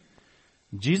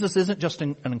 Jesus isn't just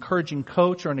an encouraging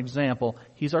coach or an example.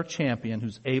 He's our champion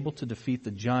who's able to defeat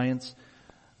the giants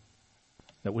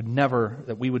that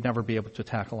we would never be able to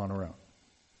tackle on our own.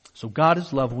 So God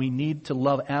is love. We need to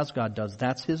love as God does.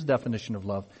 That's His definition of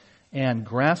love. And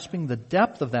grasping the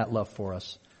depth of that love for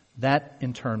us, that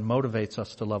in turn motivates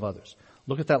us to love others.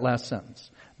 Look at that last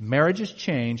sentence. Marriages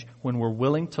change when we're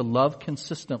willing to love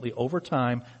consistently over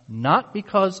time, not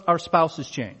because our spouses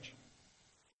change,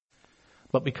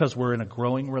 but because we're in a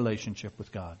growing relationship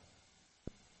with God.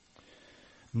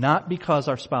 Not because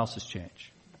our spouses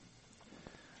change.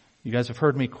 You guys have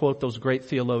heard me quote those great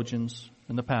theologians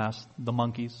in the past, the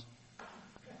Monkees.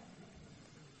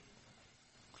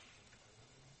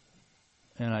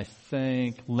 And I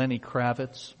think Lenny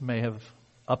Kravitz may have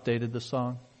updated the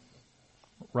song.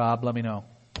 Rob, let me know.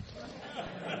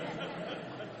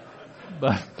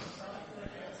 But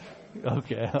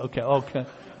okay.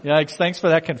 Yikes, thanks for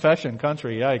that confession,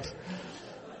 country, yikes.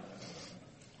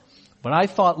 But I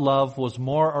thought love was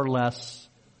more or less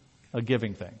a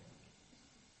giving thing.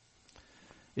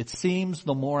 It seems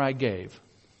the more I gave,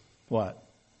 what?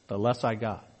 The less I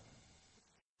got.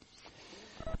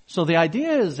 So the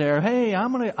idea is there, hey,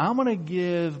 I'm gonna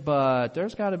give, but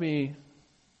there's gotta be.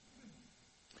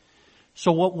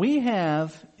 So what we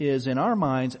have is in our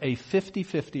minds a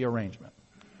 50-50 arrangement.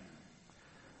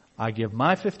 I give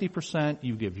my 50%,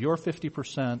 you give your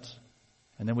 50%,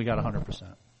 and then we got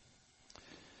 100%.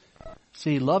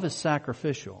 See, love is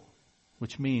sacrificial,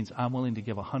 which means I'm willing to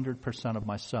give 100% of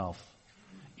myself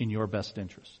in your best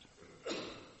interest.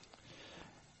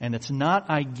 And it's not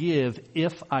I give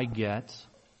if I get,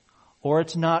 or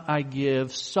it's not I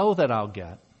give so that I'll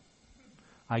get.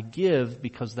 I give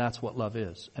because that's what love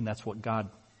is, and that's what God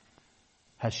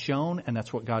has shown, and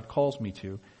that's what God calls me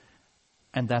to,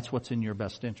 and that's what's in your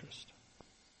best interest.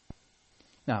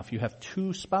 Now, if you have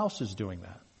two spouses doing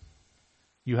that,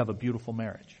 you have a beautiful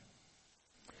marriage.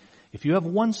 If you have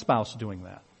one spouse doing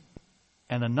that,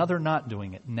 and another not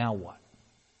doing it, now what?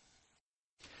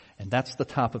 And that's the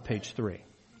top of page 3.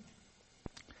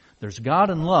 There's God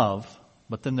and love,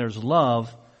 but then there's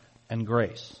love and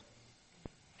grace.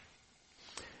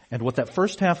 And what that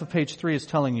first half of page 3 is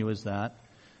telling you is that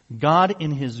God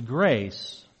in His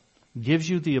grace gives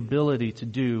you the ability to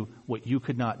do what you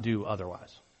could not do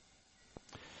otherwise.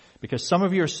 Because some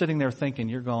of you are sitting there thinking,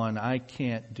 you're going, I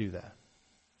can't do that.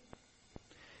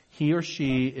 He or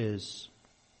she is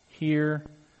here,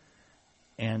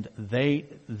 and they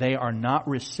are not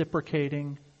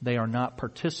reciprocating, they are not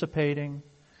participating,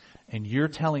 and you're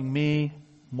telling me,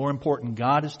 more important,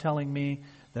 God is telling me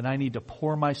that I need to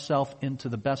pour myself into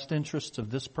the best interests of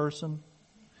this person.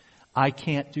 I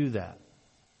can't do that.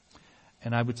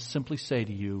 And I would simply say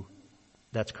to you,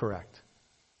 that's correct.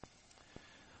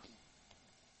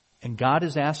 And God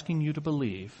is asking you to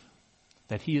believe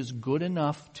that He is good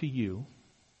enough to you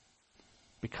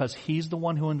because He's the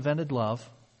one who invented love,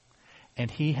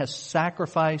 and He has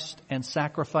sacrificed and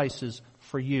sacrifices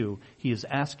for you. He is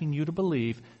asking you to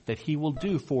believe that He will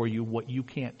do for you what you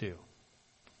can't do.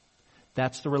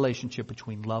 That's the relationship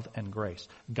between love and grace.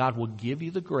 God will give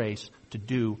you the grace to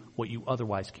do what you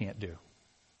otherwise can't do.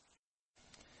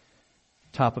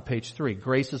 Top of page 3.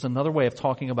 Grace is another way of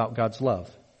talking about God's love.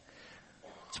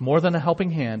 It's more than a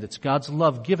helping hand. It's God's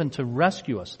love given to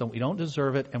rescue us, though we don't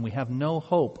deserve it and we have no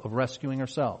hope of rescuing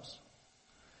ourselves.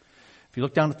 If you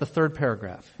look down at the third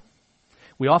paragraph,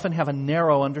 we often have a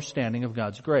narrow understanding of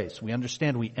God's grace. We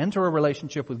understand we enter a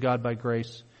relationship with God by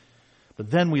grace, but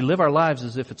then we live our lives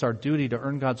as if it's our duty to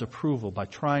earn God's approval by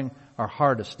trying our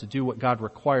hardest to do what God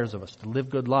requires of us, to live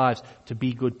good lives, to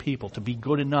be good people, to be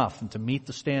good enough, and to meet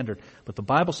the standard. But the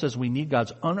Bible says we need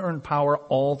God's unearned power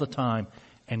all the time,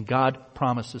 and God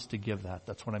promises to give that.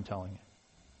 That's what I'm telling you.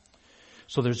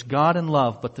 So there's God and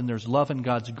love, but then there's love and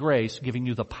God's grace giving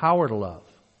you the power to love.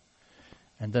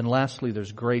 And then lastly,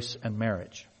 there's grace and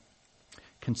marriage.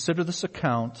 Consider this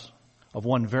account of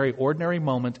one very ordinary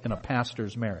moment in a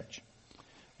pastor's marriage.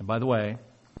 And by the way,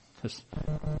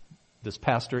 this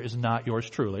pastor is not yours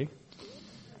truly,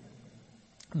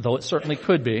 though it certainly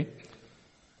could be,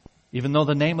 even though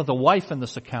the name of the wife in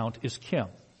this account is Kim.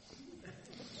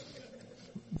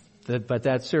 But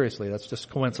that, seriously, that's just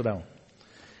coincidental.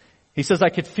 He says, I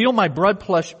could feel my blood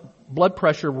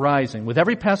pressure rising. With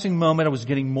every passing moment, I was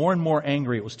getting more and more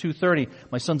angry. It was 2:30.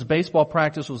 My son's baseball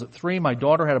practice was at 3. My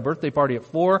daughter had a birthday party at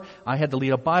 4. I had to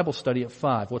lead a Bible study at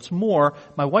 5. What's more,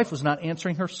 my wife was not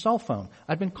answering her cell phone.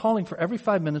 I'd been calling for every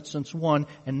 5 minutes since 1,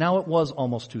 and now it was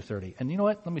almost 2:30. And you know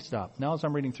what? Let me stop. Now as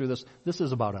I'm reading through this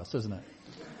is about us, isn't it?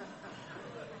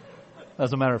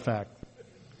 As a matter of fact.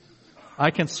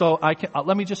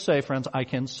 Let me just say, friends, I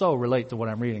can so relate to what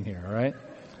I'm reading here, all right?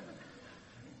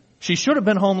 She should have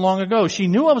been home long ago. She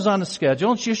knew I was on the schedule,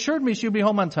 and she assured me she would be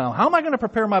home on time. How am I going to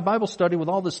prepare my Bible study with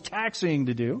all this taxiing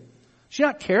to do? Does she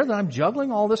not care that I'm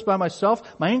juggling all this by myself?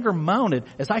 My anger mounted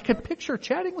as I could picture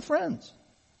chatting with friends,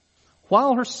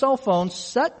 while her cell phone,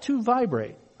 set to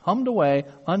vibrate, hummed away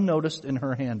unnoticed in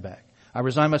her handbag. I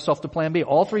resigned myself to plan B.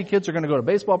 All 3 kids are going to go to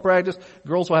baseball practice.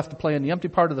 Girls will have to play in the empty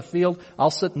part of the field.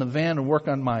 I'll sit in the van and work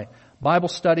on my Bible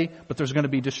study, but there's going to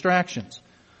be distractions.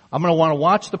 I'm going to want to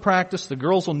watch the practice. The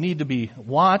girls will need to be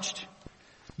watched.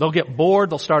 They'll get bored.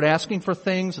 They'll start asking for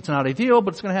things. It's not ideal,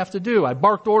 but it's going to have to do. I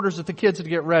barked orders at the kids to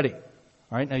get ready. All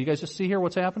right, now you guys just see here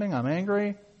what's happening. I'm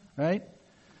angry, right?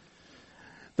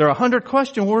 There are 100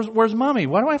 questions. Where's mommy?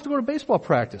 Why do I have to go to baseball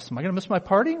practice? Am I going to miss my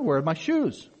party? Where are my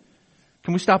shoes?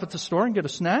 Can we stop at the store and get a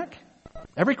snack?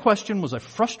 Every question was a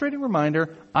frustrating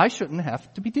reminder I shouldn't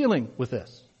have to be dealing with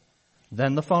this.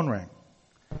 Then the phone rang.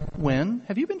 When?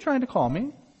 Have you been trying to call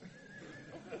me?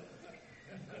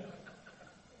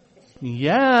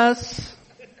 Yes.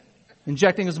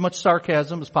 Injecting as much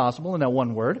sarcasm as possible in that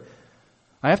one word.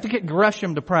 I have to get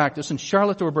Gresham to practice and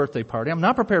Charlotte to her birthday party. I'm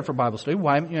not prepared for Bible study.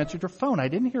 Why haven't you answered your phone? I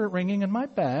didn't hear it ringing in my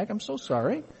bag. I'm so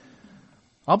sorry.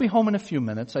 I'll be home in a few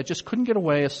minutes. I just couldn't get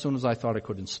away as soon as I thought I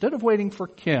could. Instead of waiting for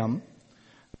Kim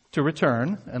to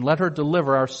return and let her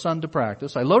deliver our son to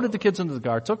practice, I loaded the kids into the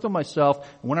car, took them myself,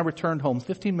 and when I returned home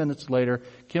 15 minutes later,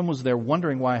 Kim was there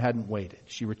wondering why I hadn't waited.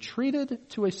 She retreated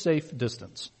to a safe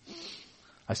distance.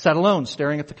 I sat alone,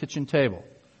 staring at the kitchen table.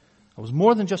 I was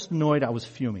more than just annoyed, I was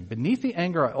fuming. Beneath the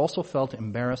anger, I also felt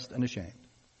embarrassed and ashamed.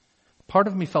 Part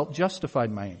of me felt justified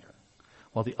in my anger,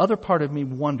 while the other part of me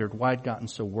wondered why I'd gotten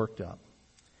so worked up.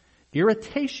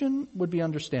 Irritation would be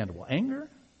understandable. Anger?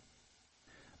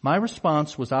 My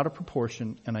response was out of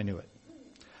proportion, and I knew it.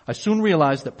 I soon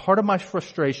realized that part of my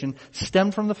frustration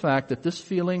stemmed from the fact that this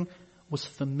feeling was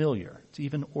familiar. It's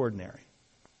even ordinary.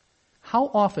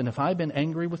 How often have I been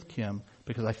angry with Kim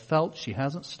because I felt she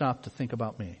hasn't stopped to think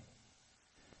about me?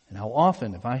 And how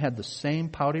often have I had the same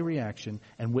pouty reaction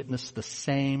and witnessed the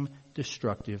same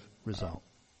destructive result?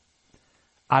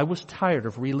 I was tired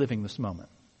of reliving this moment.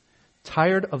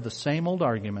 Tired of the same old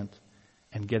argument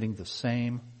and getting the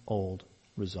same old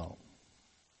result.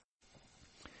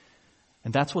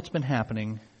 And that's what's been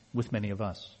happening with many of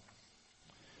us.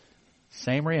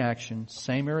 Same reaction,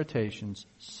 same irritations,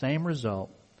 same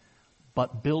result,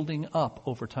 but building up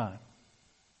over time.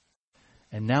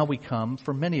 And now we come,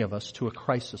 for many of us, to a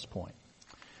crisis point.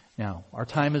 Now, our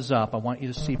time is up. I want you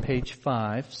to see page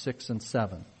 5, 6, and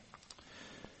 7.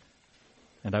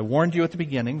 And I warned you at the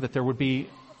beginning that there would be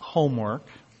homework.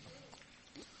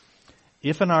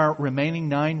 If in our remaining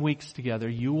 9 weeks together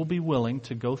you will be willing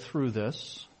to go through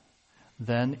this,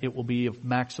 then it will be of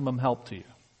maximum help to you.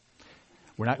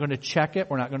 We're not going to check it.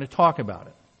 We're not going to talk about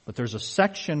it. But there's a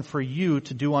section for you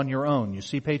to do on your own. You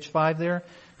see page 5 there?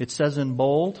 It says in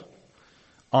bold,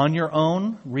 on your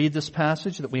own, read this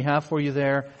passage that we have for you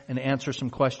there and answer some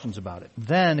questions about it.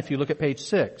 Then, if you look at page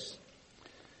 6,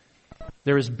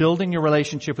 there is building your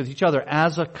relationship with each other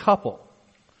as a couple.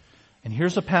 And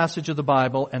here's a passage of the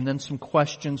Bible and then some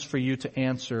questions for you to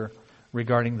answer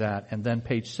regarding that. And then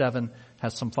page 7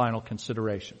 has some final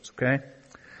considerations, okay?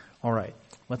 All right.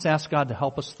 Let's ask God to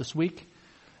help us this week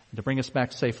and to bring us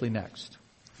back safely next.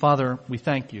 Father, we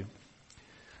thank you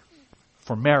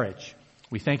for marriage.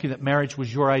 We thank you that marriage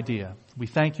was your idea. We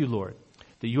thank you, Lord,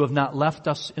 that you have not left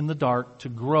us in the dark to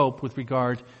grope with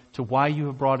regard to why you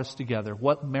have brought us together,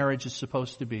 what marriage is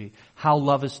supposed to be, how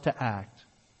love is to act.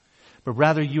 But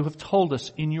rather you have told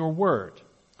us in your word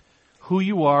who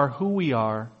you are, who we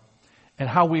are, and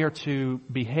how we are to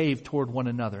behave toward one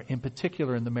another, in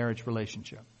particular in the marriage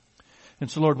relationship.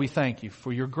 And so, Lord, we thank you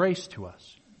for your grace to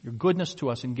us, your goodness to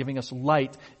us in giving us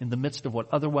light in the midst of what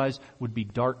otherwise would be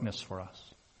darkness for us.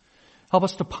 Help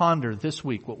us to ponder this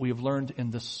week what we have learned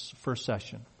in this first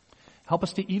session. Help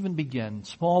us to even begin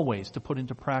small ways to put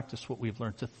into practice what we've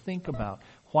learned, to think about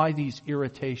why these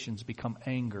irritations become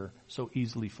anger so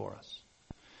easily for us.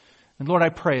 And Lord, I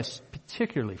pray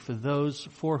particularly for those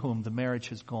for whom the marriage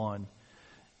has gone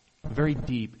very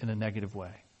deep in a negative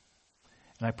way.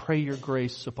 And I pray your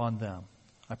grace upon them.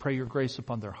 I pray your grace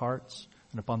upon their hearts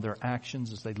and upon their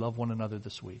actions as they love one another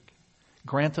this week.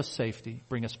 Grant us safety.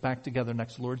 Bring us back together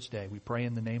next Lord's Day. We pray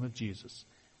in the name of Jesus.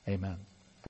 Amen.